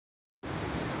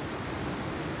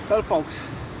Well folks,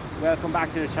 welcome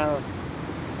back to the channel.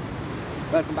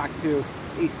 Welcome back to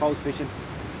East Coast Fishing.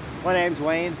 My name's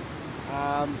Wayne,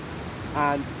 and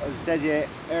as I said to you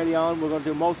early on, we're going to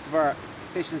do most of our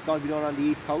fishing is going to be done on the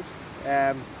East Coast,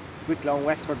 Wicklow and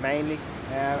Wexford mainly,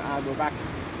 and we're back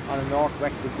on the North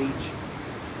Wexford beach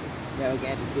now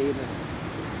again this evening.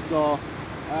 So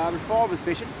there's four of us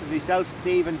fishing. There's myself,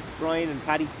 Stephen, Brian and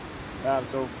Paddy,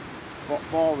 so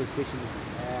four of us fishing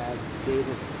this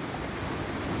evening.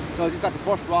 So I just got the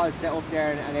first rod set up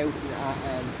there and out,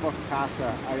 and the first caster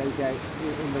are out there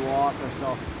in the water.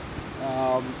 So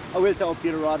I will set up the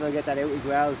other rod and I'll get that out as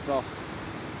well. So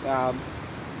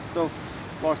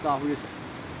first off, we just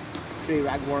 3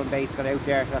 ragworm baits got out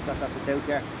there. So that's what's out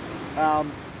there.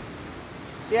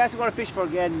 So yeah, so we're going to fish for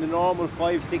again the normal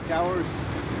 5-6 hours.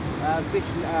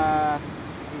 Fishing, I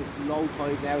think it's low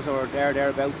tide now, so we're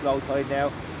thereabouts low tide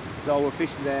now. So we're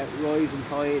fishing the rising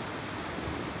tide.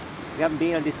 We haven't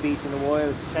been on this beach in a while.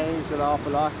 It's changed an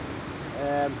awful lot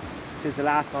since the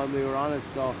last time we were on it.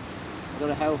 So I don't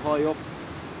know how high up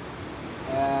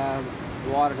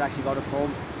the water's actually going to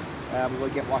come. We will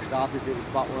get washed off this little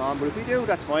spot we're on, but if we do,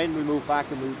 that's fine. We'll move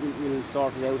back and we'll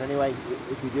sort it out anyway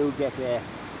if we do get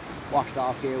washed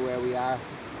off here where we are.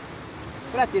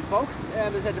 But that's it, folks.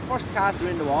 As I said, the first cast are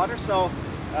in the water, so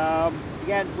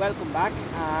again, welcome back,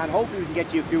 and hopefully we can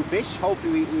get you a few fish.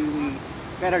 Hopefully we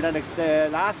better than the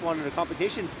last one in the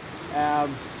competition.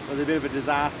 Was a bit of a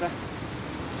disaster.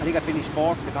 I think I finished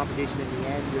 4th in the competition in the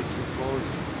end, which I suppose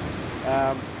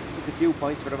it's a few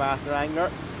points for the master angler.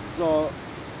 So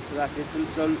that's it.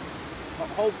 So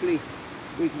hopefully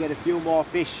we can get a few more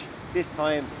fish this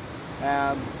time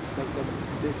than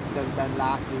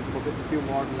last week, but a few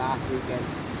more than last weekend.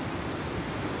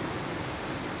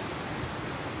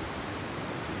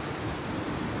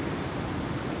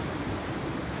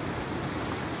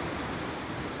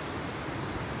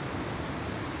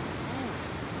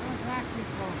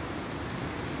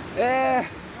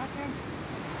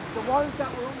 The ones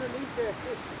that were underneath the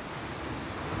fish.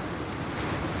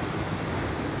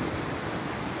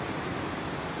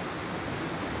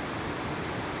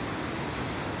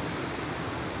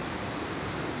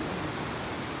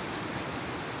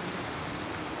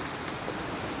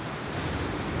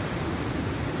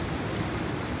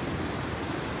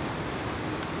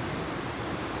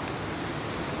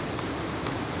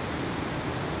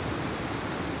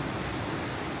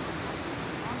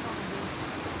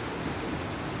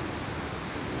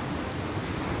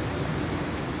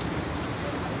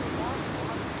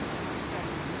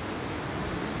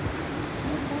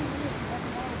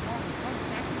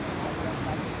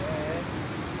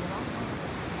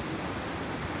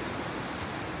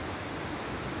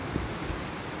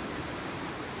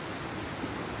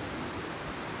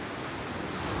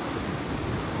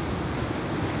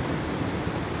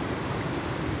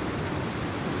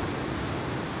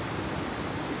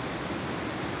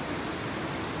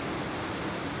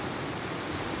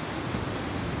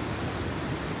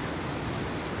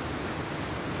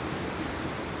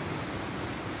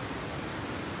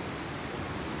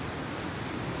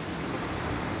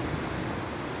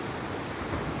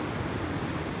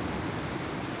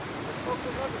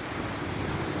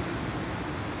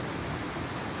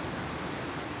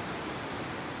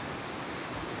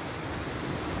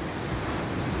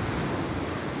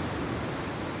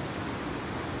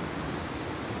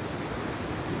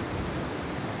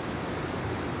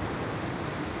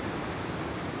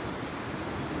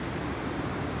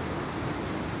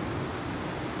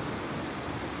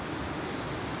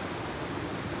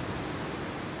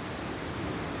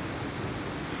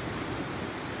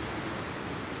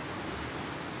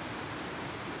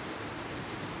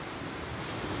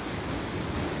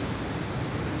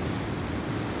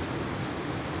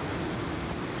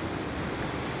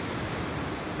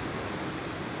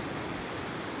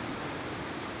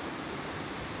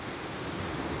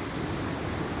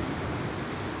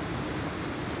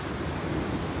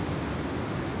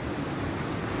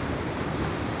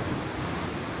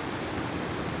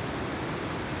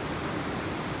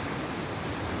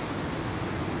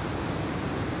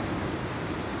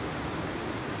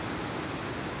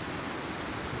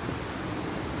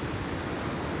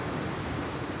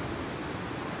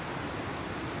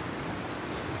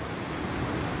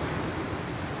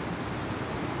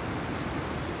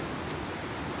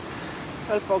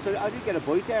 Well folks, I did get a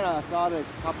bite there. I saw the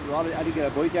top of the rod. I did get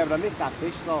a bite there, but I missed that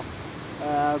fish, so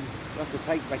have to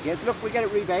take it back in. So look, we get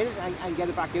it rebaited and get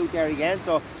it back out there again.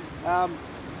 So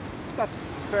that's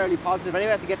fairly positive.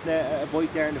 Anyway, after getting a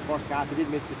bite there in the first cast, I did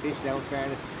miss the fish down in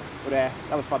fairness, but that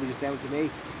was probably just down to me.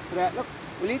 But look,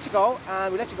 we'll let you go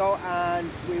and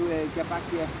we will get back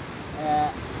to you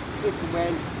if and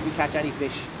when we catch any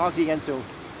fish. Talk to you again soon.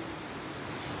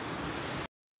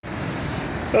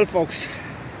 Well folks,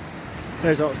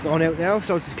 there's what's going out now.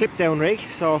 So it's a clip down rig,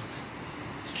 so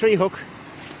it's 3 hook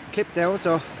clip down,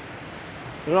 so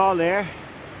they're all there.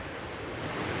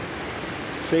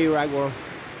 3 ragworm,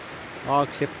 all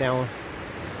clipped down.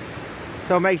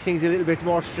 So it makes things a little bit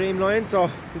more streamlined, so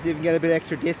you can get a bit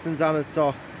extra distance on it.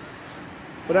 So,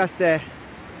 but that's the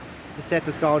set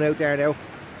that's going out there now.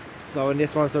 So in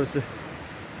this one, so it's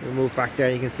we'll move back there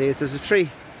and you can see it. So there's a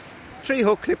 3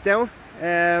 hook clip down,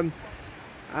 and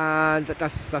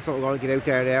that's what we're going to get out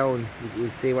there now, and we'll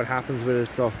see what happens with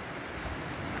it. So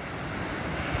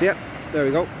yeah, there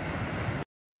we go.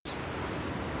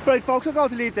 Right folks, I'm going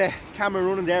to leave the camera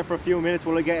running there for a few minutes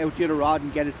while I get out the other rod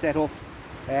and get it set up.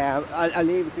 I'll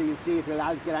leave it till you see if you're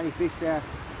allowed to get any fish there.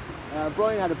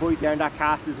 Brian had a bite there in that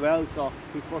cast as well, so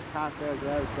his first cast there as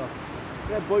well. So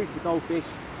he had bites but no fish.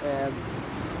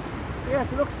 Yeah,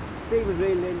 so look, Stephen's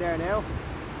reeling in there now.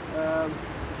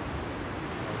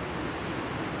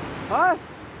 Huh?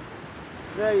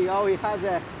 There you go, he has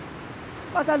a...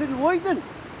 What's that little whitening?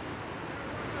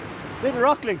 Little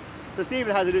rockling. So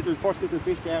Stephen has a first little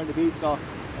fish there on the beach, so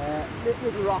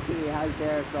little rockling he has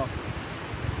there, so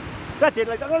that's it.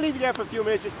 Like, I'm going to leave you there for a few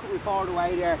minutes, just record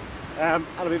away there, and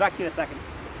I'll be back to you in a second.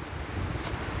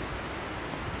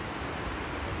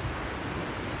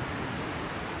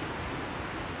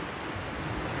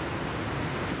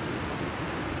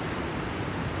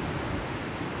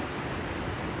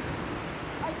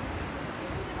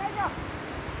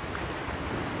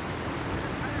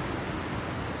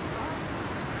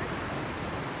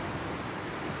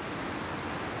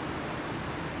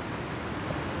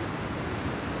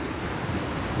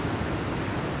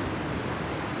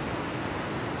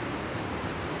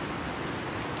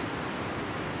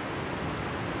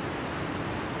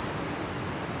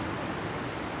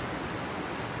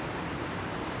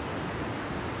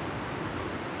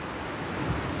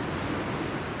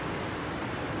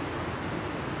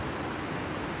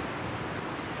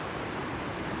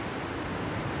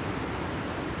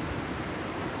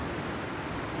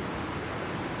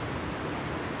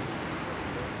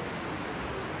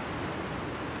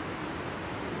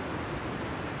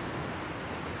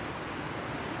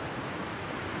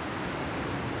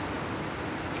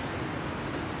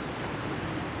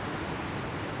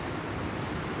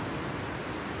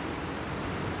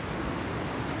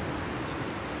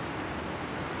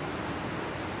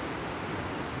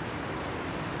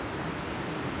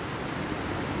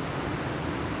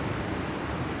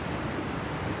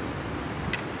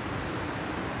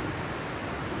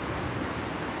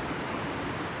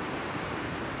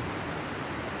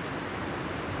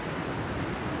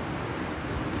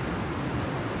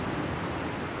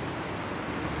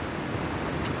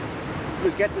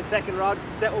 Just get the second rod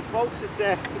set up folks. It's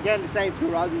again the same 2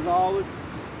 rods as always.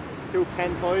 It's 2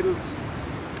 Penn Tidals.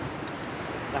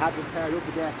 They have been paired up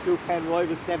with the 2 Penn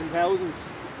Rival 7000s.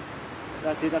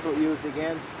 That's it, that's what we used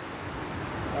again.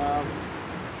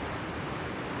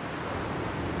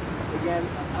 Again,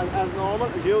 as normal,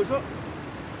 as usual.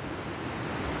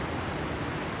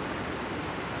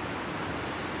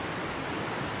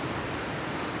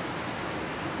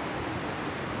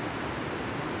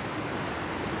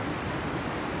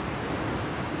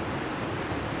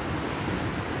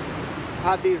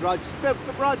 Had these rods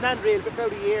and reel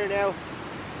about a year now.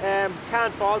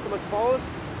 Can't fault them, I suppose.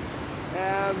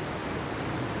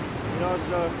 You know,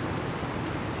 so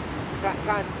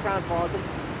can't fault them.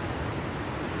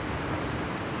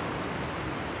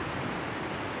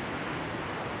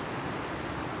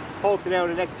 Hope to now in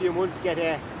the next few months get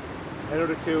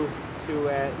another two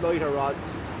lighter rods.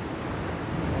 So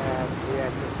yeah,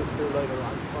 so 2 lighter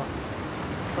rods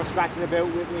for scratching about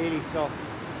with really. So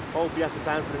hopefully that's the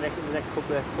plan for the next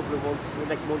couple of months, the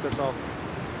next month or so.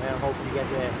 Hopefully you get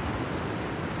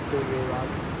 2 new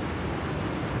rods.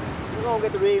 We're going to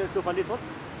get the reel and stuff on this one.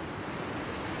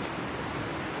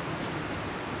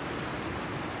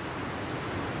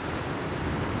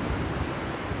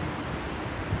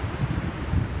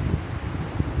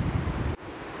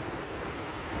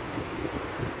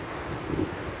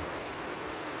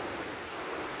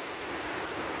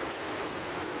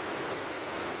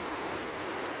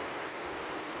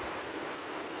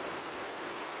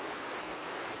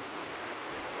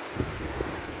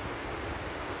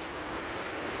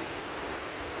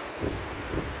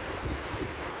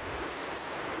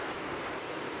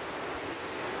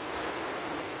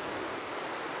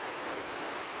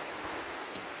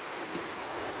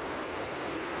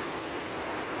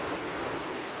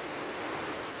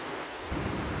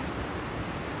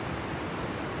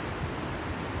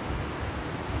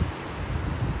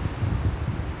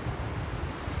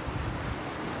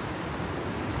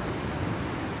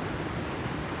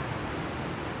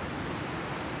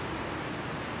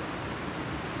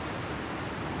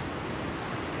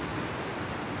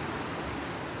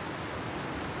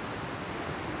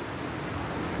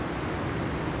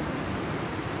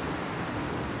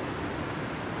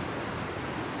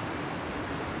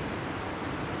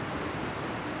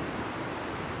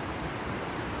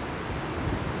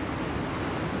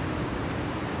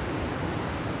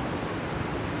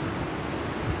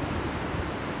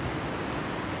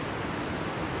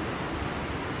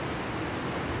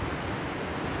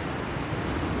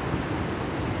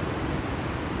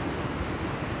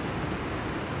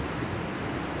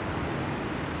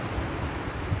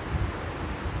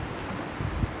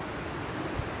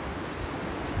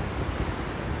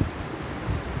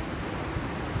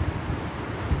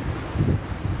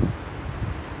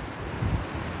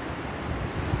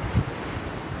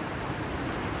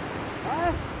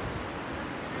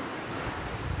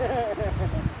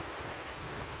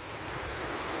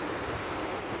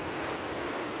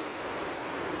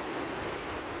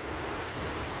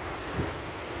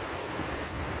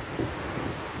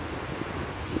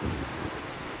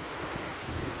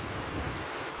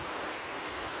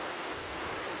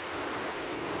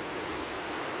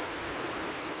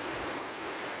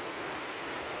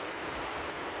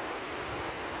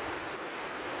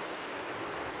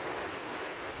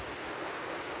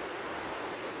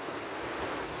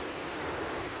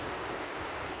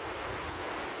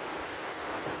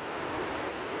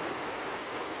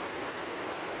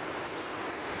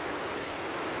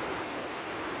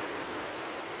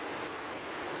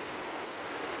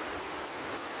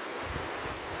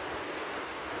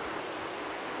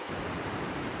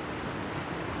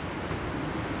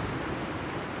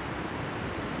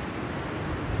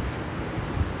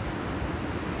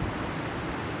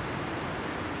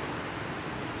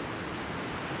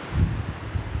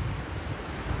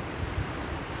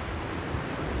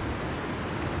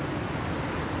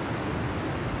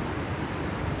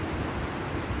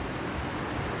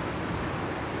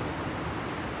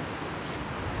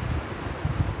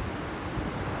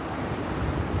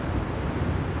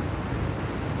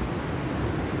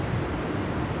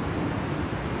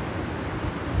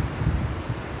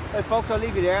 Right folks, I'll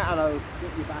leave you there and I'll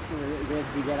get you back in a little bit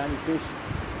if we get any fish.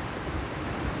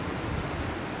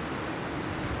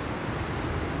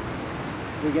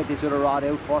 We'll get this other rod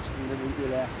out first and then we'll see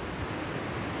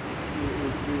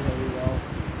how we go.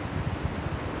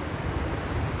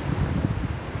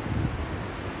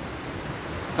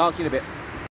 Talk to you in a bit.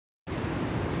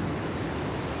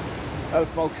 Well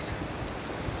folks,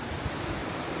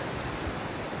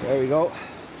 there we go.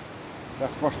 It's our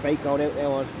first bait going out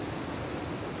now on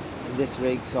this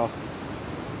rig, so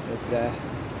it's a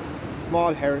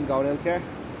small herring going out there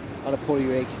on a pulley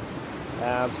rig.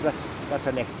 So that's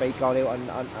our next bait going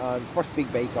out on first big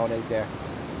bait going out there.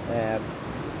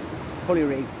 Pulley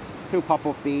rig, 2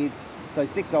 pop-up beads,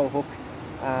 size 6/0 hook,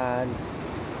 and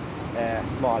a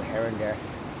small herring there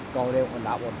going out on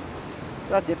that one. So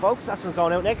that's it folks, that's what's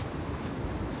going out next.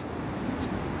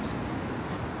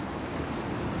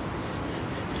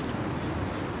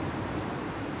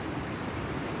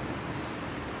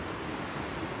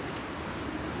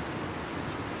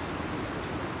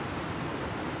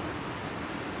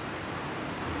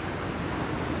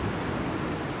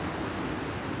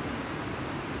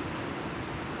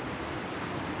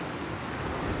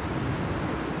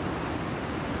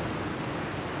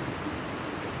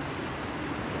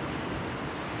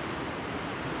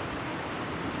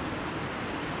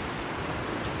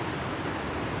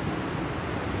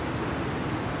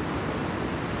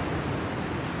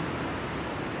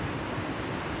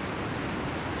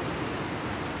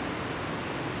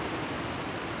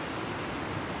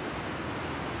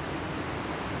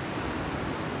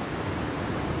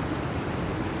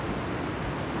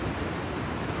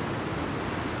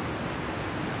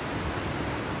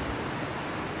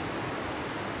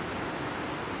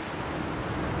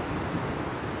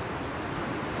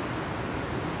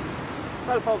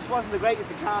 Well folks, wasn't the greatest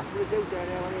of cast, but it's out there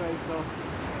now anyway, so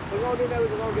what we're going to do now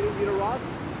is we're going to get into the rod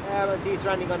and see it's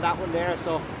landing on that one there,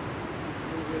 so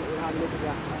we'll have a look at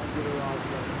that the rod.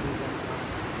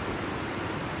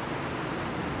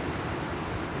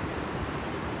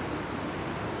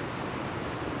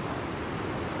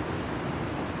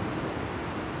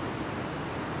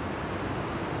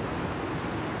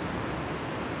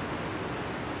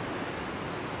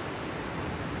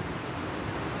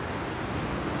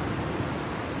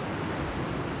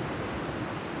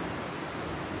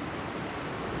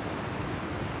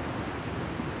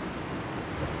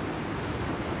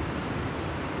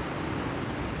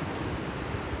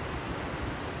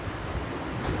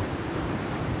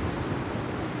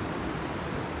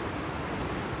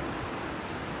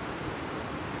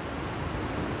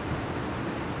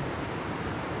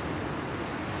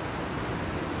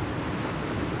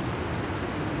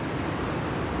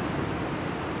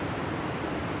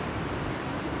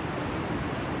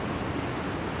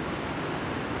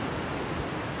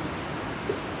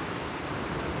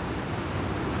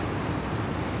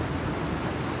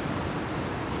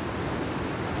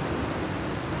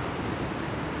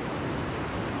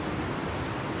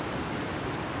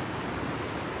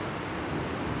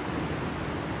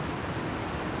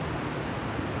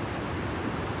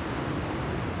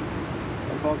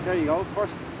 Folks, there you go,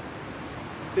 first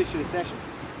fish of the session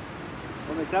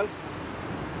for myself,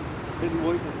 little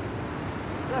whitening.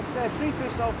 So that's 3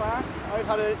 fish so far. I've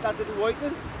had that little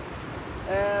whitening.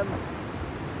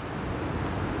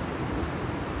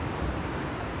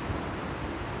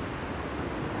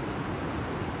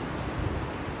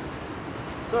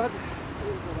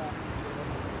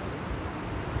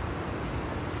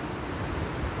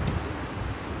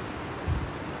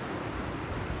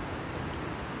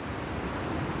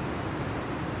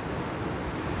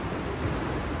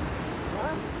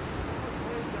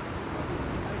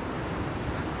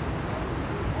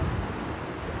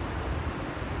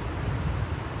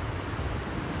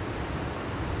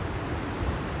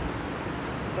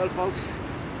 Well folks,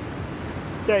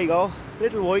 there you go,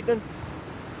 little whitening,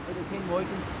 little thin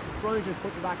whitening. Brian just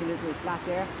put it back a little flat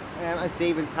there, and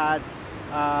Stephen's had,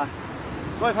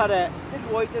 so I've had a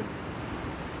little whitening,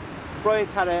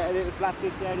 Brian's had a little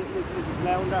flatfish there, little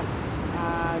flounder,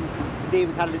 and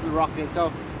Stephen's had a little rockling.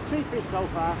 So 3 fish so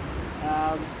far,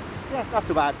 yeah, not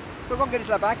too bad. So we're going to get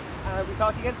this back and we'll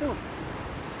talk to you again soon.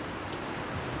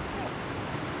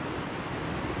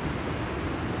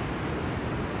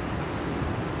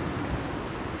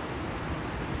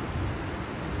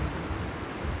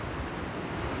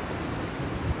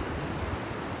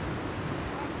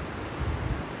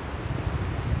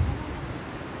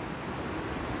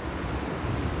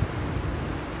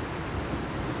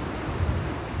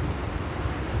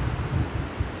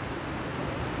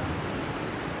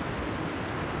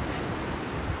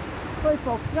 Right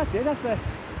folks, that's it, that's a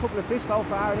couple of fish so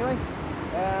far anyway.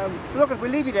 So look,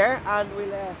 we'll leave you there and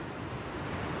we'll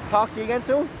talk to you again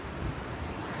soon.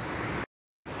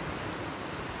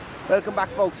 Welcome back,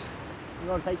 folks. I'm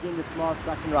going to take you in the small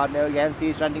scratching rod now again, see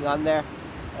if there's anything on there.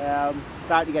 It's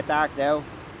starting to get dark now.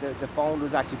 The phone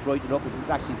was actually brightened up. It's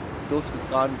actually dusk, it's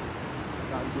gone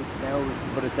dusk now,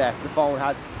 but it's, the phone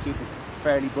has to keep it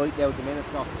fairly bright now at the minute.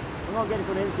 So I'm going to get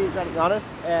this one in, see if there's anything on it,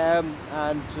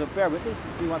 and so bear with me,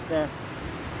 see what's there.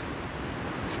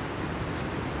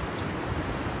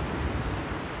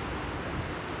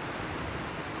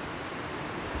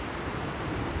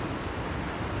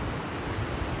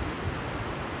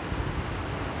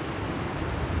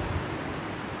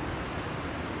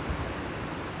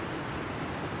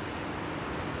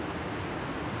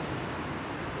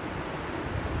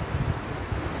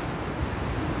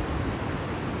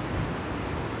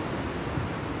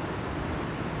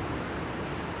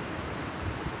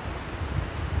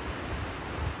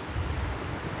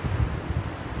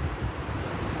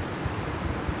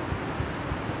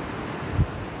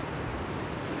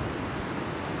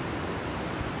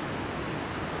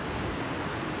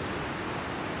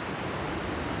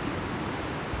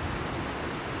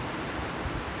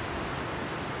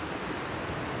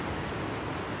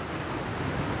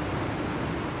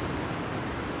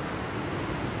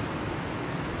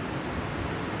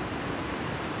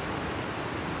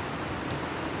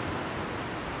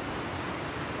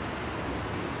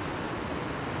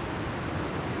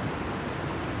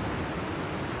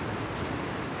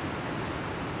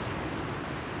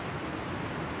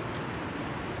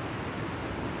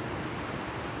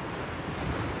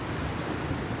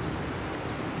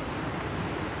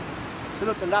 So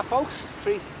look at that, folks,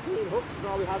 3 clean hooks is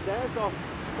all we have there, so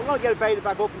I'm going to get it baited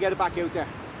back up and get it back out there.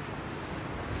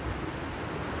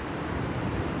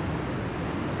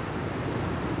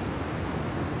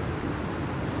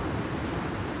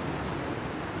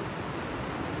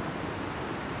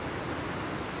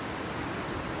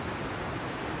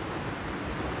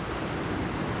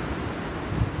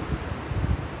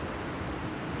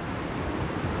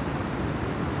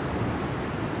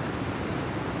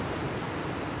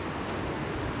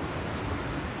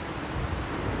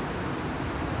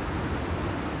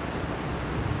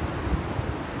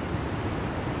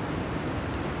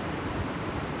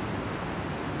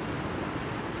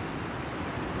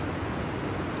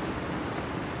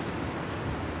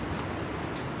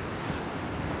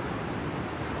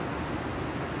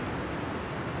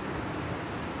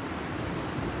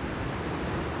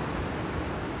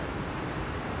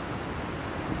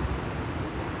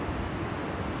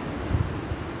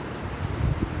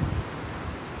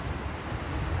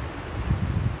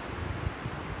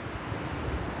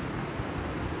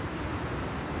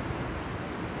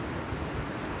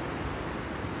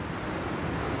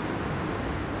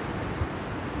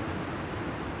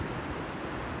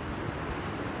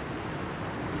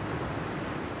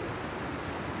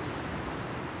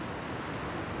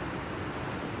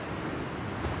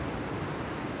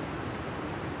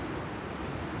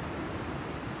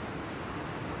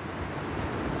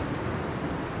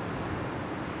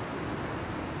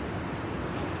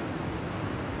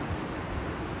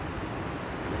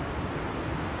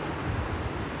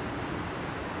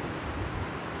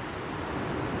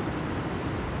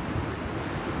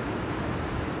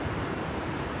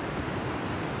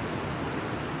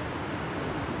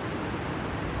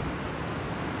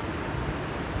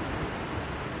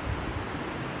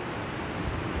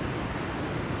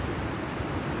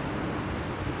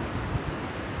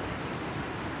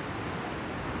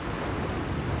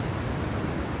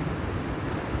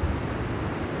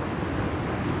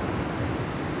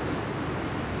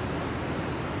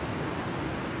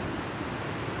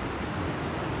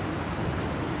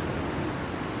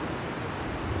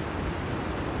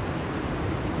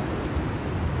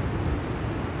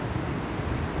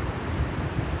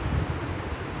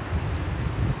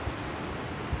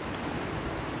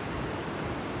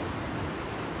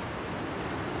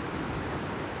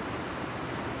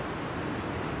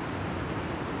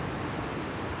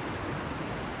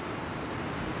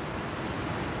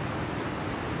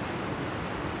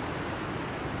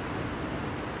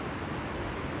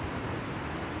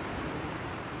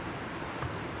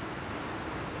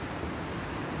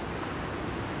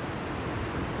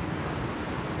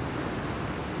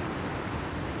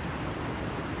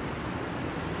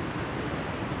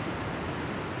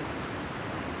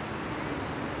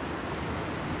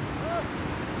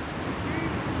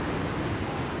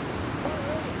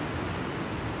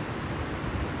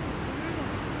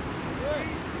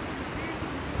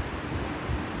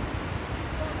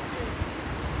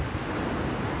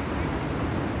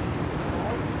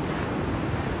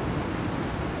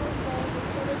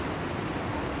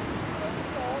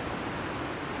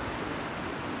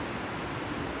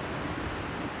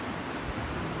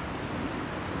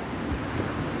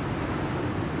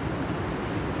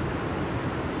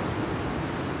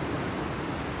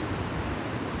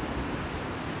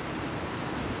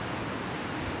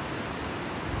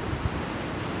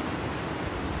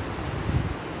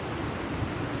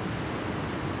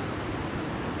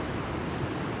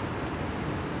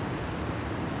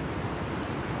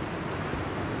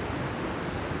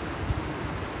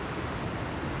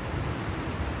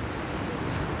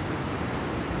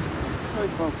 Right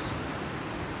folks,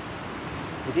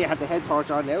 you see I have the head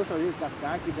torch on now, so it is that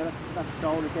dark. That's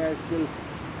showing it there, it's still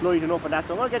light enough and that.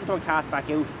 So I'm going to get this one cast back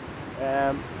out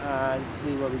and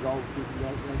see where we go, see if we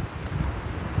get it.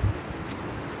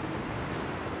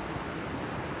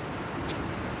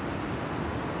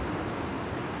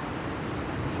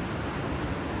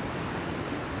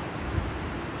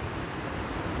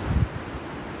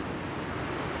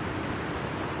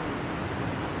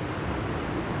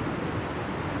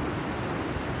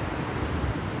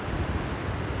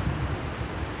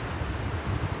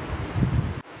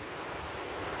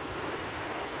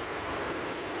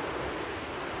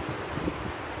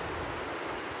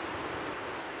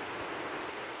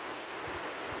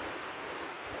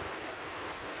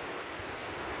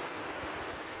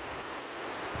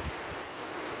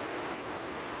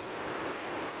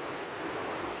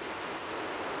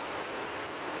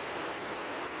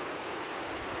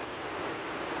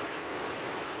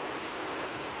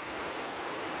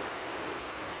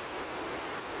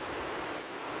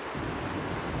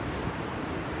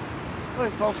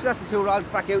 Right folks, that's the two rods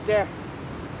back out there,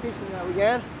 fishing now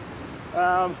again.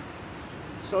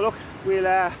 So look,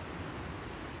 we'll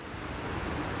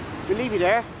leave you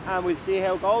there and we'll see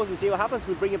how it goes, we'll see what happens,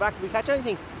 we'll bring you back if we catch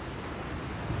anything.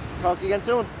 Talk to you again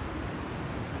soon.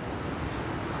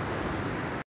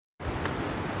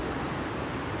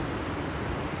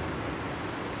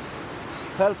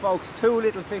 Well folks, two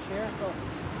little fish here. So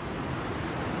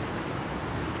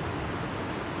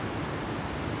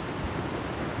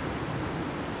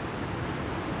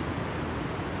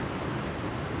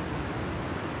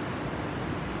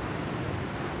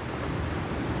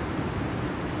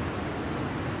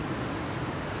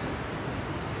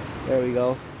there we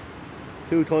go,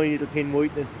 two tiny little pin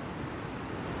whitening.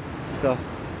 So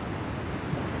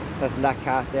that's in that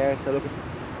cast there. So look,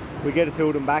 we get the two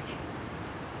of them back.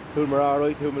 Two of them are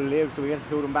alright, two of them will live, so we get the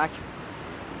two of them back.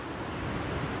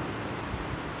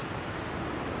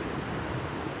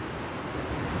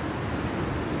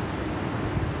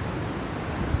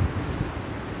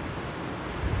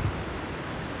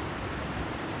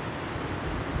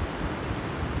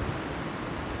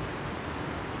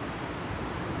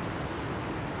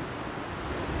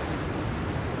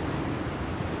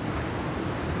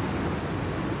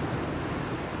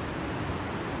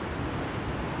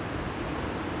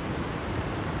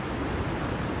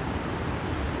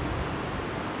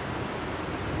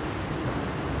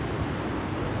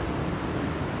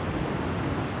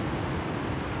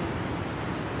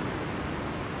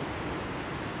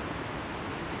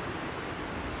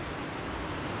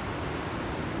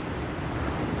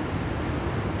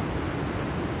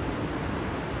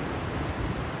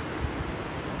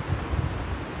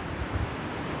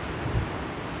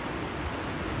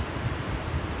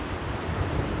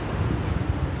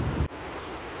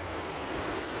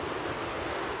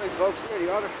 Folks, there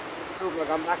the other two have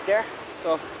gone back there.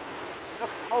 So look,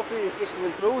 hopefully the fishing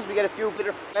improves. We get a few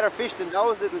better fish than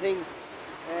those little things.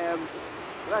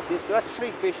 That's it. So that's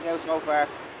 3 fish now so far,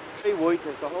 3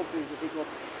 whitening. So hopefully we'll pick up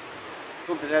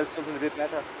something else, something a bit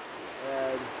better.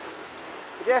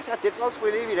 But yeah, that's it folks,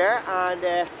 we'll leave you there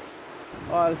and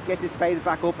I'll get this bait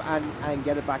back up and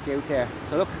get it back out there.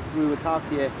 So look, we will talk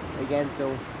to you again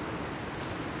soon.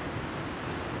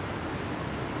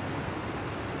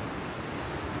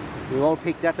 We won't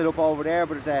pick that up over there,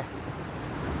 but there's a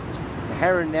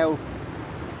heron now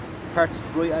perched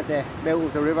right at the mouth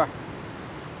of the river.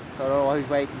 So I don't know what he's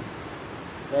waiting,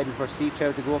 maybe for sea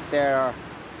trout to go up there or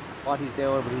what he's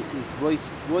doing, but he's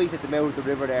right at the mouth of the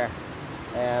river there.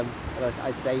 And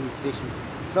I'd say he's fishing.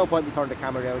 There's no point in me turning the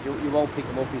camera around, you won't pick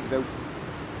him up. He's about,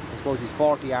 I suppose he's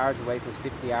 40 yards away from us,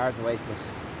 50 yards away from us.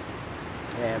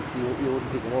 So you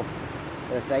wouldn't pick him up.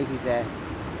 But I'd say he's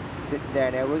sitting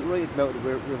there now, right at the mouth of the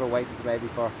river, waiting for maybe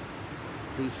for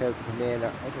sea trout to come in, or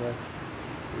I don't know,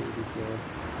 see what he's doing.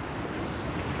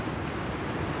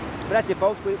 But that's it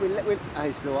folks,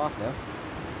 he's flew off now.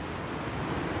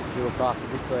 Flew across to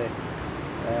this side.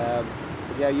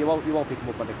 But yeah, you won't pick him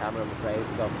up on the camera, I'm afraid.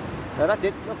 So that's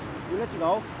it, look, we'll let you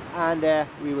go and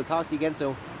we will talk to you again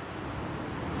soon.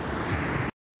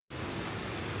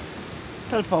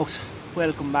 Well folks,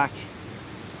 welcome back.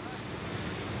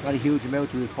 Not a huge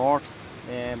amount to report.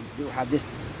 Do have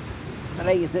this, it's the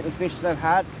latest little fish that I've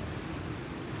had.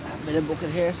 I have a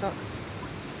bucket here, so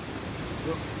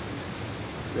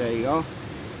there you go.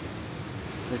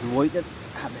 Little whitening.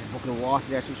 I have a bucket of water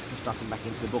there, so just drop them back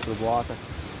into the bucket of water.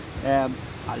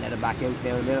 I'll let it back out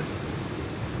now in a minute.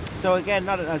 So again,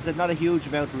 as I said, not a huge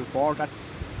amount to report.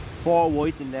 That's 4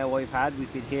 whitening now I've had.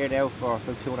 We've been here now for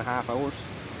about 2.5 hours.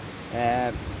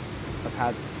 I've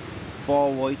had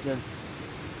 4 whitening.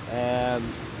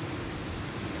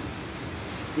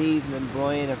 Stephen and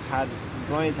Brian's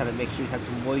had a mixture. He's had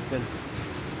some whiting,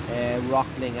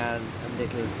 rockling and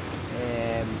little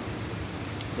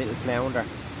flounder.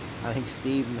 I think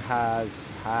Stephen has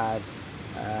had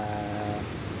a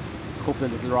couple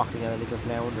of little rockling and a little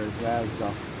flounder as well.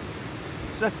 So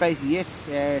that's basically it.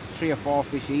 3 or 4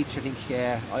 fish each. I think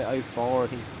I've 4. I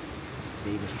think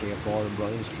Stephen's 3 or 4 and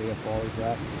Brian's 3 or 4 as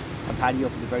well. And Paddy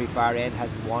up at the very far end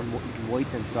has 1 little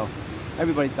whiting. So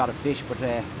everybody's got a fish, but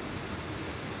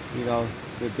you know,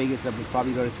 the biggest of them was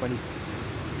probably about a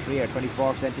 23 or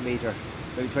 24 centimetre,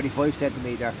 maybe 25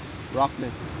 centimetre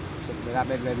rockling, something like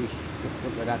that. Maybe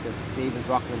something like that. Stephen's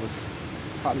rockling was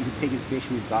probably the biggest fish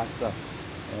we've got. So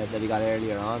that he got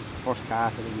earlier on, first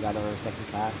cast. I think he got on our second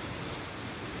cast.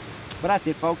 But that's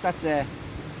it, folks. That's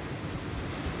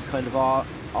kind of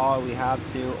all we have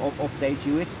to update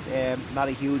you with. Not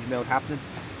a huge amount happening.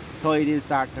 Tide is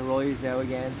starting to rise now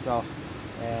again, so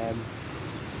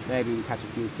maybe we catch a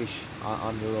few fish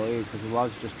on the rise, because it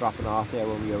was just dropping off there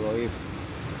when we arrived.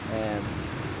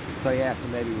 So yeah, so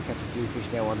maybe we catch a few fish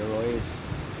now on the rise.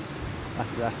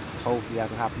 That's hopefully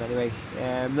that'll happen anyway.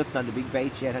 Nothing on the big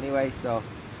baits yet anyway, so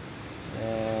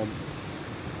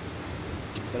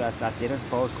but that's it, I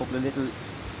suppose. A couple of little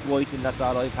whiting, that's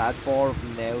all I've had, 4 of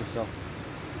them now, so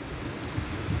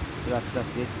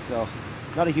that's it. So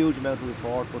not a huge amount to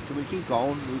report, but we'll keep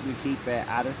going, we'll keep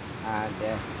at it, and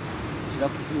so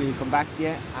look, we'll come back to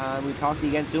you and we'll talk to you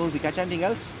again soon if we catch anything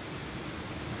else.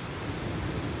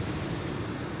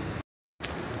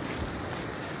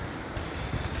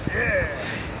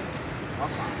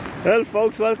 Well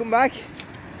folks, welcome back.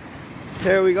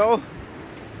 There we go.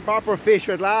 Proper fish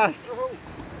at last.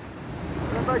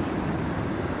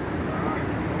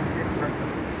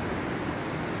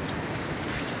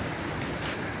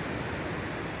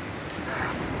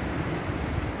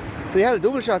 So you had a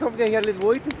double shot, don't forget you had a little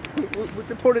whiting, with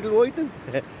the poor little whiting.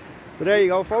 But there you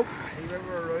go folks. You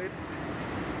remember right?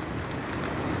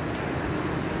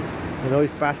 A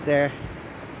nice bass there.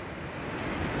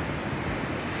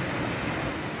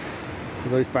 It's a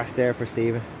nice bass there for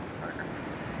Stephen.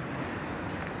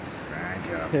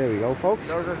 There we go folks.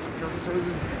 So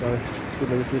let's give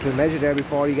him this little measure there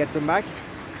before he gets them back.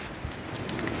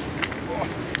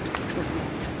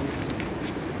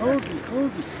 Cold.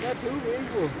 Not too big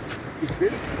one. He's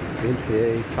built. He's built,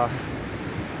 yeah, he's shot.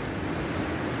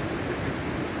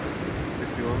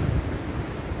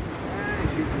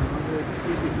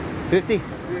 50?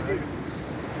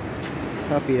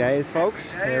 Happy days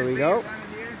folks. There we go.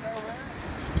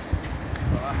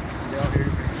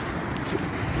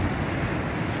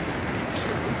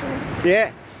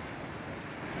 Yeah.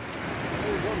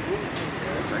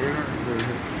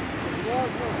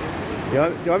 Do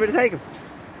you want me to take him?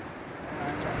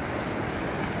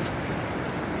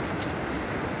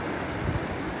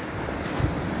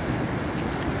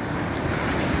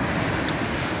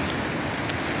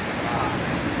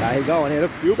 There you go, and here,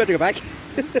 look, you better go back.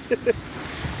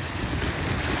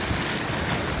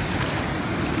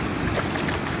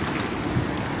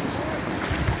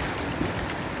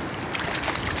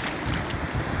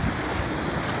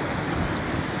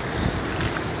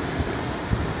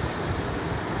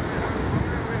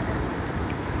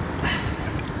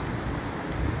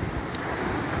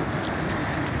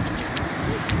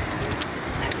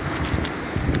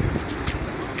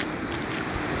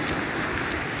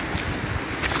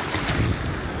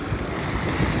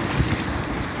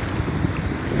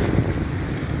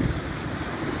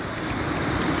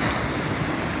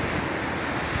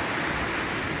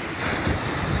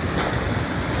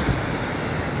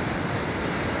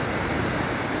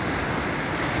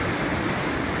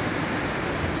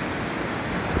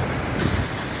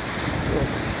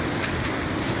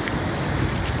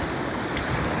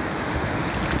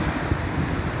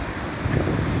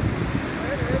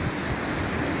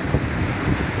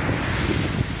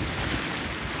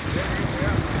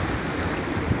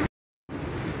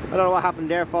 I don't know what happened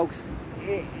there folks,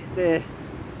 the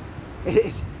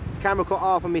camera cut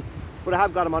off on me, but I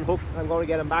have got him on hook. I'm going to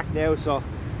get him back now, so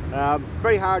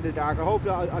very hard in the dark.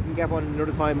 Hopefully I can get one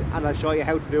another time and I'll show you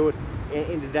how to do it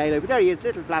in the daylight. But there he is,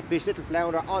 little flatfish, little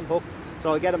flounder on hook,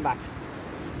 so I'll get him back.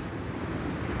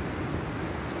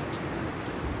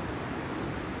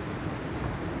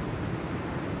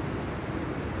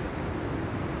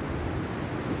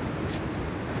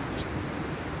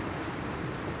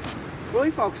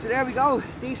 Right folks, so there we go,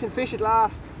 decent fish at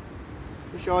last.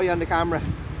 I'll show you on the camera.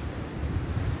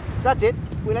 So that's it,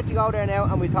 we'll let you go there now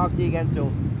and we'll talk to you again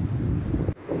soon.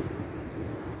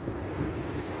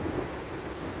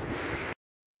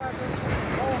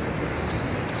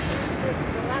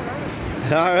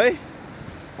 Alright,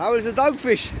 how was the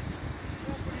dogfish?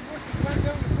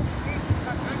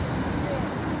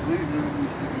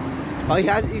 Oh, he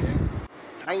has. He's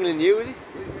tangling you, is he?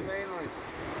 Here's the main line.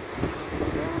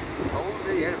 Oh,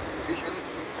 there you have fish in it.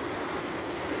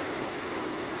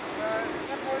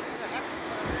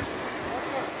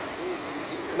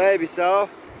 Maybe so.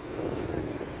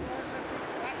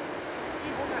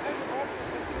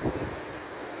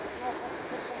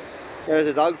 There's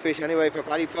a dogfish anyway for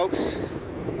Paddy, folks.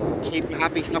 Keep him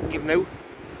happy, stop giving out.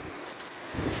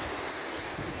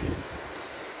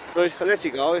 Right, I'll let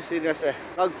you go. You see there's a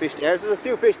dogfish there. So there's a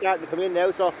few fish starting to come in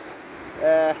now, so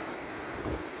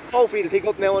hopefully it'll pick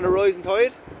up now on the rising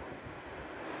tide.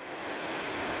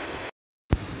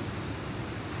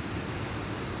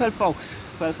 Well folks,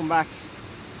 welcome back.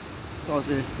 So it's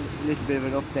a little bit of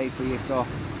an update for you. So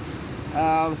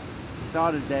you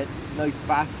saw the nice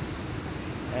bass.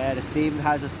 The Stephen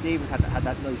had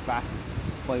that nice bass,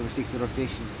 5 or 6 other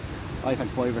fish, and I've had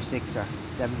 5 or 6 or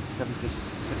 7 fish,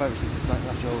 5 or 6 fish,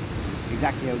 not sure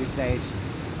exactly at this stage.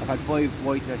 I've had 5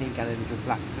 white, I think, and a little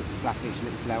flat fish, a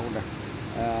little flounder.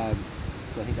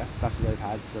 So I think that's what I've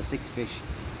had. So 6 fish.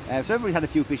 So everybody's had a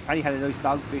few fish. Paddy had a nice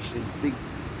dogfish, a big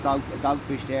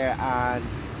dogfish there, and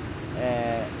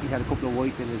he's had a couple of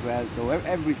whiting as well. So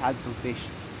everybody's had some fish.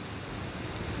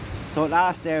 So at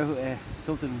last there,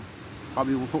 something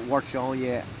probably worth showing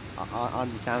you on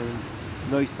the channel.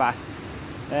 Nice bass.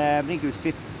 I think it was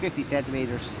 50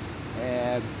 centimeters.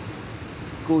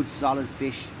 Good solid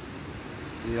fish.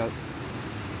 So, you know,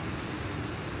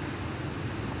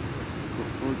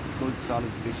 good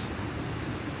solid fish.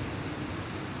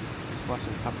 Just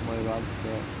watching the top of my rods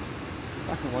there.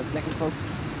 Back in 1 second, folks.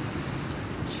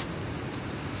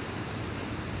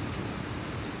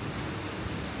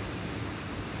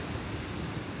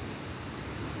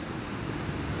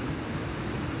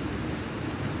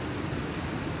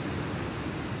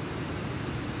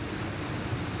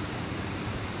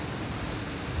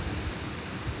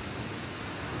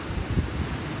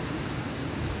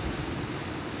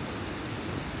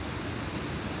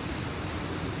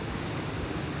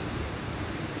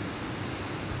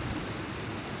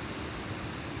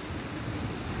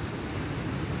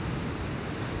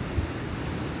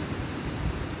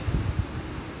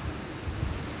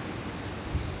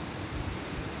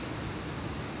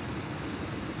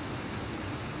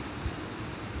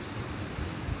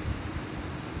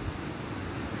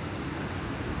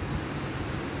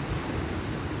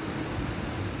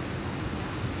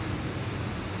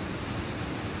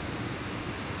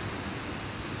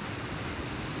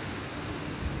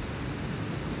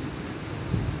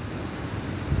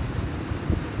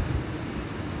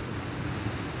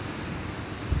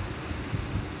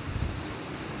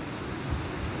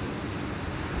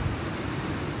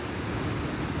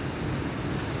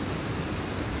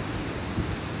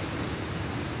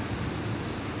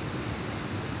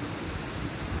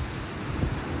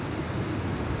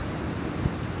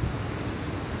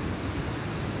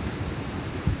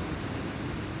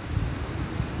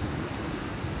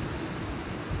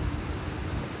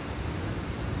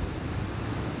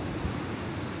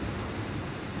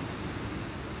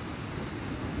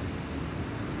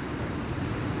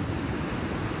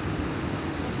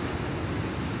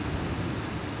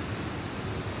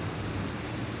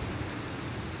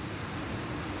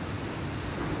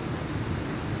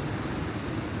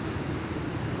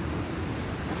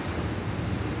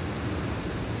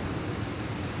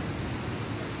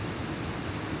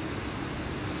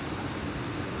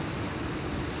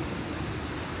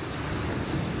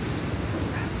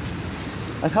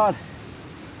 I thought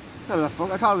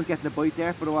I was getting a bite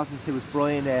there, but it wasn't. It was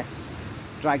Brian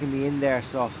dragging me in there.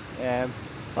 So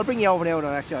I'll bring you over now, and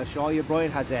I'll show you.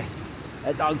 Brian has a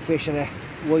dogfish and a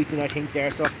whiting, I think,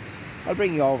 there. So I'll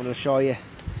bring you over and I'll show you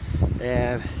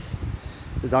the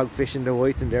dogfish and the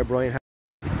whiting there, Brian.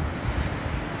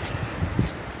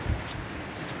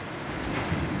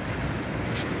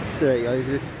 So there you go, is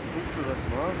it?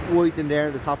 Whiting there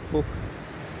in the top hook,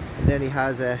 and then he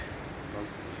has a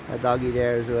doggy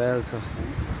there as well. So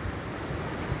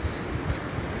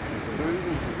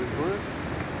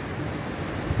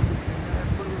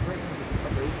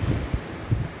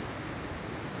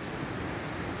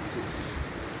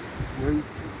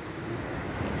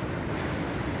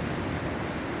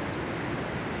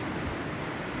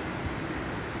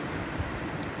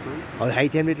I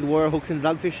hate them little wire hooks in the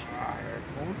dogfish.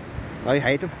 I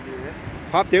hate them. Yeah.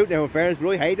 Popped out now in fairness, but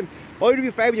I hate them. I'd be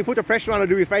afraid when you put the pressure on, I'd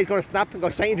be afraid it's going to snap and go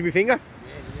straight into my finger.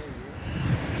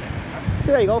 So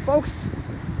there you go, folks.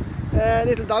 A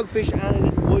little dogfish and a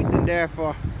little white in there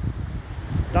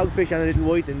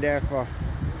for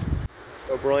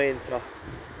Brian. So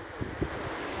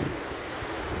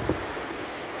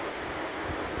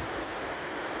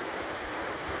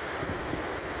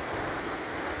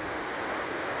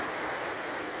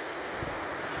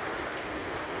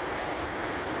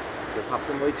Gonna pop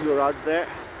some white 2 rods there.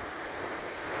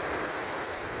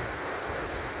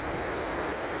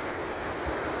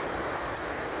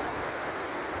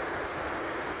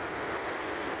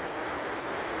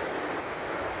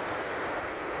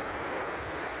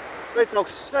 Right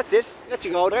folks, that's it. Let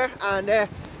you go there, and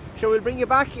sure we'll bring you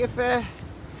back if we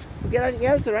get anything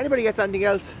else or anybody gets anything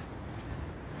else.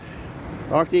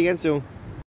 Talk to you again soon.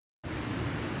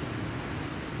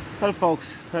 Hello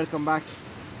folks, welcome back.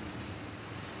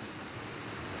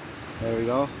 There we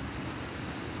go.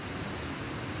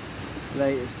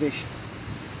 Latest fish.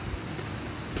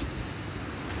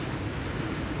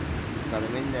 Just got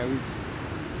him in there.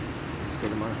 Let's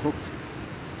get him on hooks.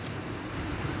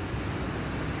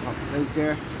 Pop him out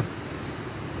there.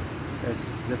 There's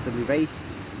just a wee bait.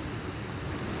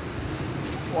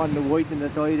 One the white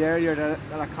that died earlier, that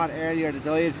I caught earlier that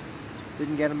died.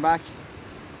 Didn't get him back.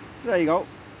 So there you go.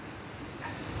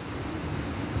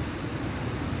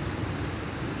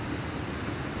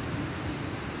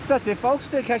 So that's it folks,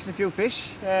 still catching a few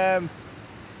fish. Again,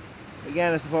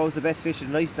 I suppose the best fish of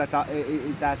the night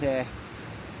is that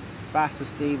bass of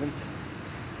Stevens.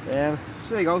 So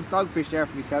there you go, dogfish there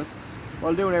for myself. What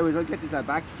I'll do now is I'll get this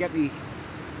back, get me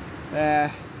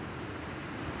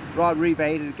rod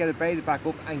rebaited, get it baited back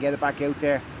up and get it back out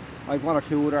there. I've one or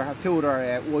two other,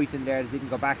 white in there that didn't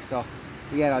go back, so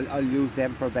again I'll use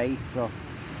them for bait. So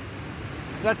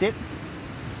that's it.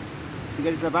 We'll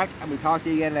get this back and we'll talk to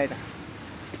you again later.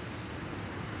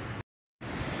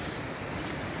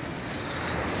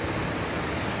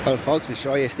 Well folks, we'll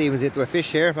show you Stevens into a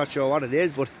fish here. I'm not sure what it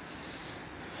is, but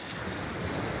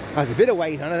has a bit of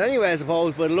weight on it anyway, I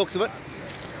suppose, by the looks of it.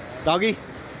 Doggy.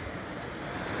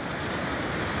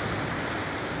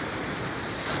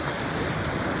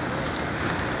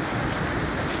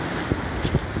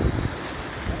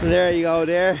 And there you go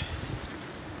there.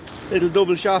 Little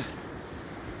double shot.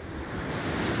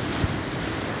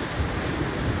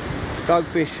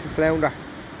 Dogfish, flounder.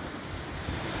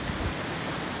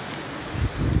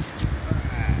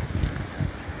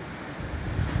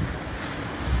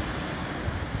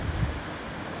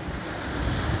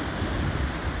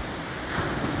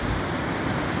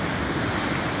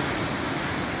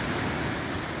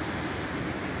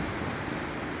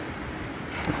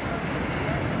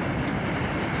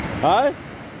 Hi.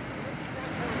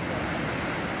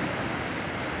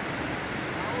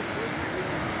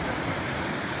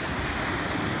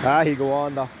 He go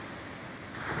on though.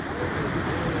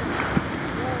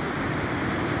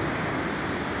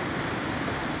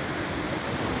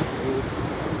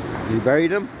 You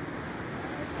buried him?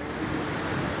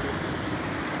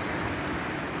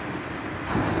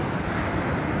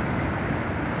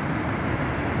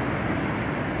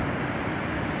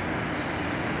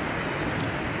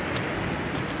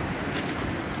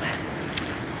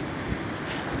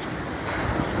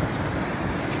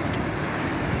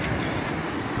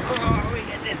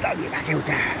 Doggy back out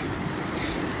there.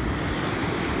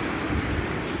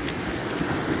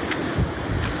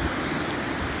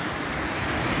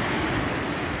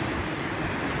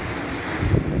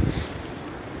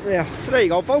 Yeah, so there you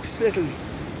go folks, little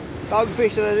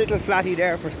dogfish and a little flatty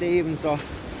there for Stephen. So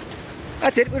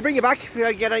that's it, we'll bring you back if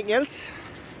we get anything else.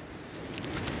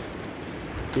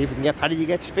 See if we can get Paddy to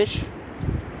catch fish.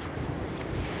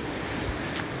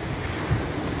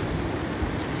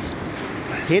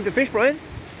 You into fish, Brian?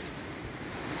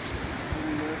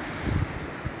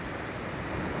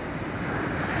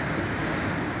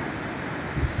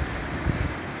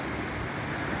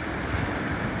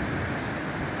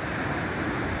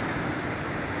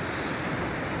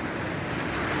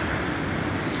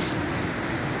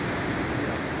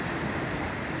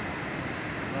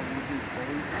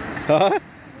 Huh?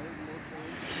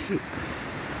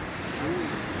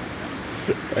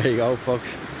 There you go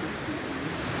folks.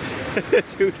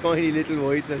 Two tiny little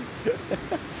white ones.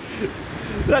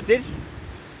 That's it.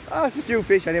 Oh, it's a few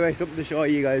fish anyway, something to show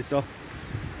you guys. So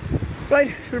right,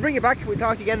 so we'll bring it back, we'll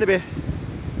talk to you again in a bit.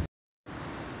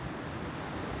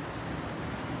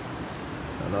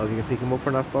 I don't know if you can pick him up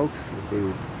or not folks. Let's see,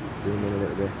 we'll zoom in a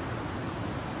little bit.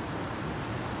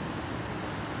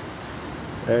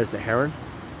 There's the heron.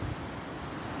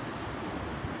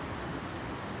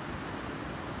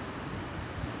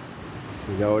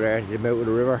 He's over there, get him out with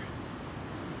the river.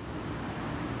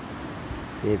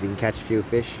 See if he can catch a few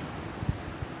fish.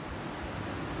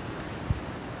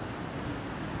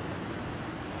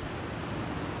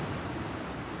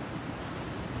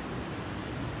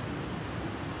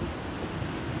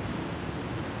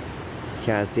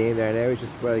 Can't see him there now, he's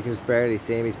just, well, you can just barely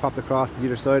see him. He's popped across the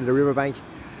other side of the riverbank.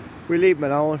 We'll leave him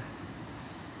alone.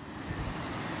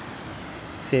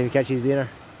 See if he catches dinner.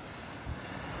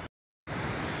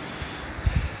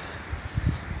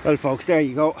 Well folks, there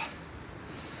you go.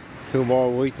 Two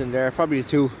more whiting there, probably the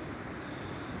two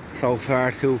so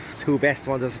far, two best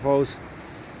ones I suppose.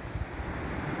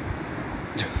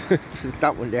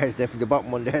 That one there is definitely, the bottom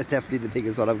one there is definitely the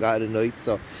biggest one I've got in the night,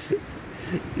 so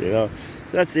you know.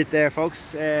 So that's it there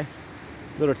folks,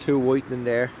 another two whiting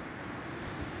there,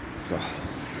 so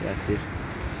that's it.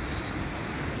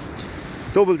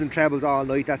 Doubles and trebles all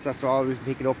night, that's all we've been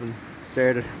picking up, and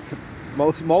they're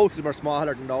most of them are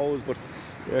smaller than those, but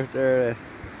they're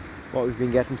what we've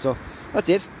been getting. So that's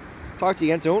it, talk to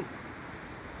you again soon.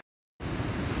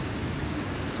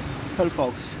 Well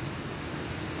folks,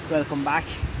 welcome back.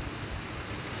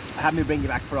 I had me bring you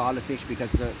back for all the fish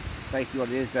because basically what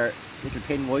it is, they're little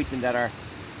pin whiting that are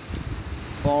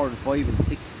 4 and 5 and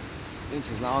 6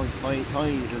 inches long,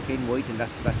 tiny little pin whiting.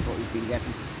 That's what we've been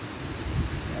getting.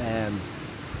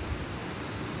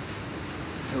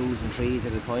 2s and 3s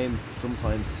at a time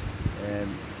sometimes.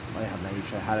 I haven't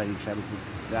had any trebles.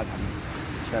 Dad had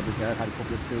trebles there. I've had a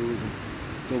couple of 2s and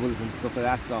doubles and stuff like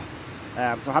that. So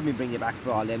I haven't been bringing you back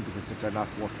for all them because they're not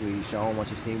worth really showing. Once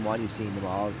you've seen one, you've seen them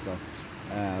all. So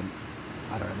I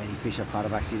don't know how many fish I've caught.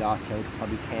 I've actually lost count.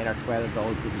 Probably 10 or 12 of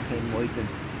those little pin whiting,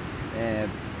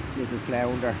 little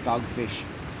flounder, dogfish.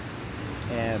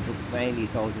 But mainly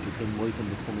it's those little pin whiting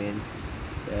that's come in.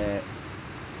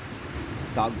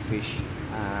 Dogfish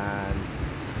and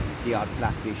the odd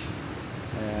flatfish.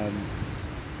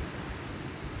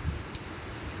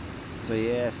 So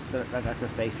yeah, so that's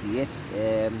just basically it.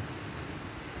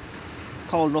 It's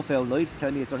cold enough out night.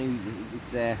 Tell me it's only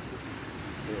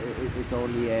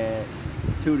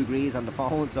 2 degrees on the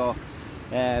phone. So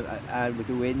and with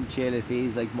the wind chill, it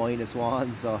feels like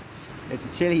 -1. So it's a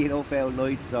chilly enough out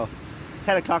night. So it's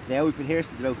 10 o'clock now. We've been here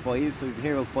since about 5. So we've been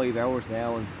here about 5 hours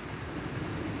now. And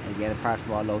again, apart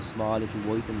from all those small little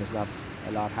whiting, there's not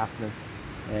a lot happening.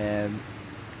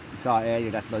 You saw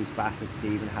earlier that nice bass that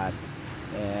Stephen had.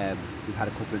 We've had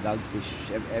a couple of dogfish.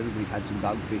 Everybody's had some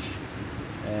dogfish.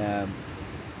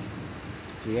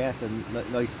 So yeah, so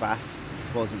nice bass. I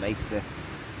suppose it makes the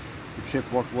trip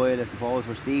worthwhile, I suppose,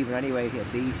 for Stephen anyway,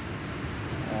 at least.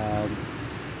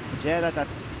 But yeah,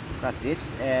 that's it.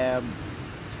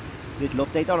 Little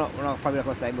update. We're not probably not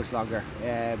going to stay much longer.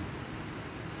 I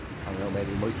don't know,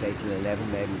 maybe we might stay till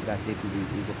 11 maybe, but that's it. We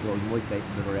might stay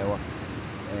for another hour.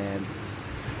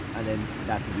 And then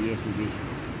that'll be it. It'll be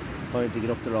time to get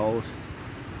up the road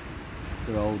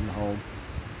and home.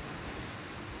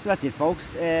 So that's it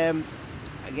folks. Again,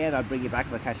 I'll bring you back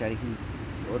if I catch anything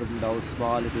other than those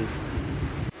small little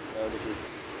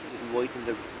whiting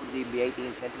that wouldn't even be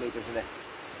 18 centimetres in a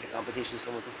competition,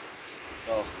 some of them.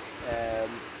 So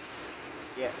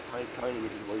yeah, tiny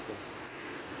little whiting.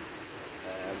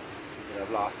 I've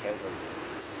lost count on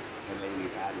how many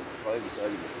we've had. Probably we must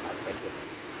have had 20 of them.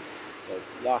 So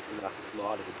lots and lots of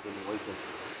small little pin whiting.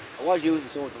 I was using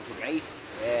some of them for bait.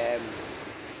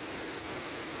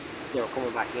 They were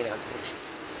coming back in untouched.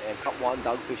 Caught one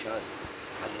dogfish on it,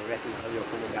 and the rest of the time they were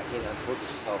coming back in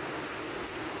untouched. So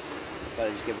I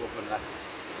just give up on that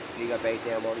bigger bait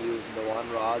now. I'm only using the one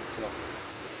rod. So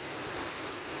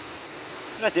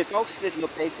that's it folks, little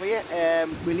update for you.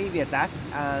 We'll leave you at that,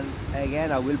 and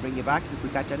again I will bring you back if we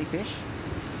catch any fish.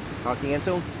 Talk to you again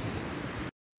soon.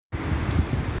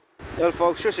 Well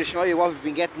folks, just to show you what we've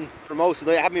been getting for most of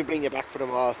the night. I haven't been bringing you back for them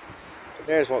all, but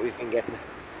there's what we've been getting.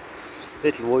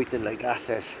 Little whiting like that.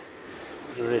 There's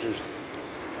a little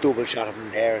double shot of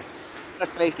them there. That's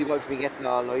basically what we've been getting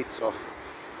all night. So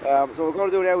what we're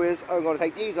going to do now is I'm going to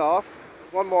take these off,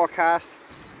 one more cast,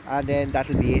 and then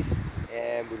that'll be it.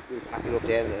 We'll pack it up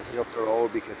then and hit up the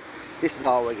road, because this is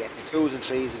all we're getting, 2s and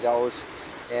 3s of those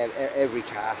every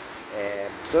cast.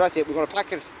 So that's it. We're going to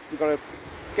pack it. We're going to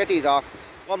get these off,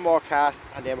 one more cast,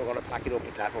 and then we're going to pack it up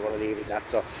at that. We're going to leave it at that.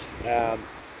 So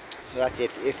so that's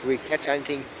it. If we catch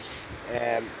anything,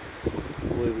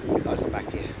 I'll come back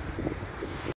to you.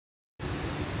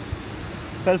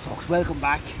 Well folks, welcome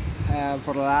back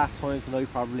for the last time tonight,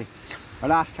 probably our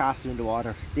last cast in the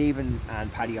water. Stephen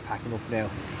and Paddy are packing up now.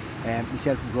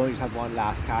 Myself and Brian just had one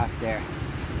last cast there.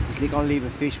 Just going to leave a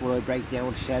fish while I break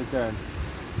down shelter and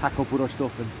pack up other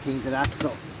stuff and things like that.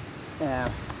 So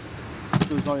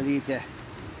we're going to leave the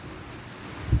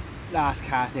last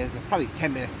cast there, probably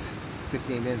 10 minutes,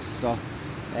 15 minutes. So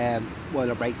while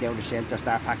I break down the shelter,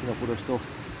 start packing up other stuff.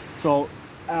 So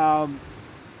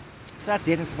so that's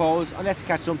it, I suppose, unless you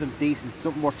catch something decent,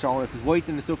 something worth showing. If it's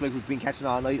whiting and stuff like we've been catching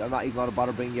all night, I'm not even going to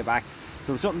bother bringing you back.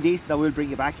 So if it's something decent, I will bring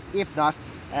you back. If not,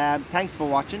 thanks for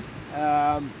watching.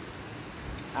 Again,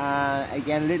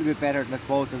 a little bit better than I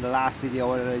suppose than the last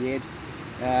video that I did.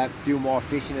 A few more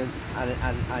fishing and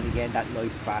again that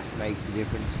nice bass makes the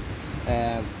difference.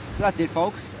 So that's it,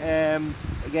 folks.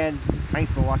 Again,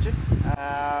 thanks for watching.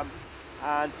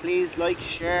 And please like,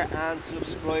 share and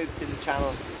subscribe to the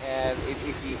channel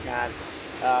if you can.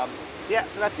 So yeah,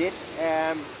 so that's it.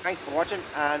 Thanks for watching,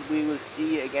 and we will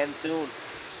see you again soon.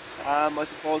 I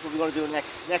suppose what we're going to do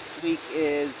next week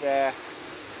is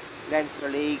Leinster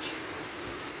League.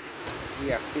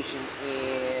 We are fishing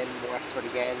in Wexford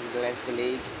again, the Leinster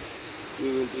League.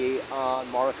 We will be on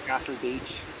Morris Castle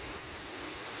Beach.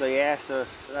 So yeah, so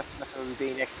that's where we'll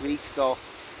be next week. So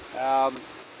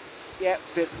yeah,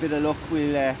 bit of luck,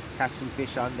 we'll catch some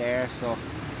fish on there. So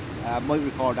might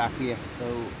record that for you. So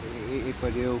if I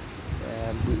do,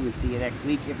 we'll see you next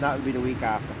week. If not, it'll be the week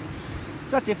after.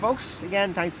 So that's it, folks.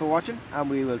 Again, thanks for watching, and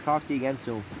we will talk to you again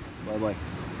soon. Bye bye.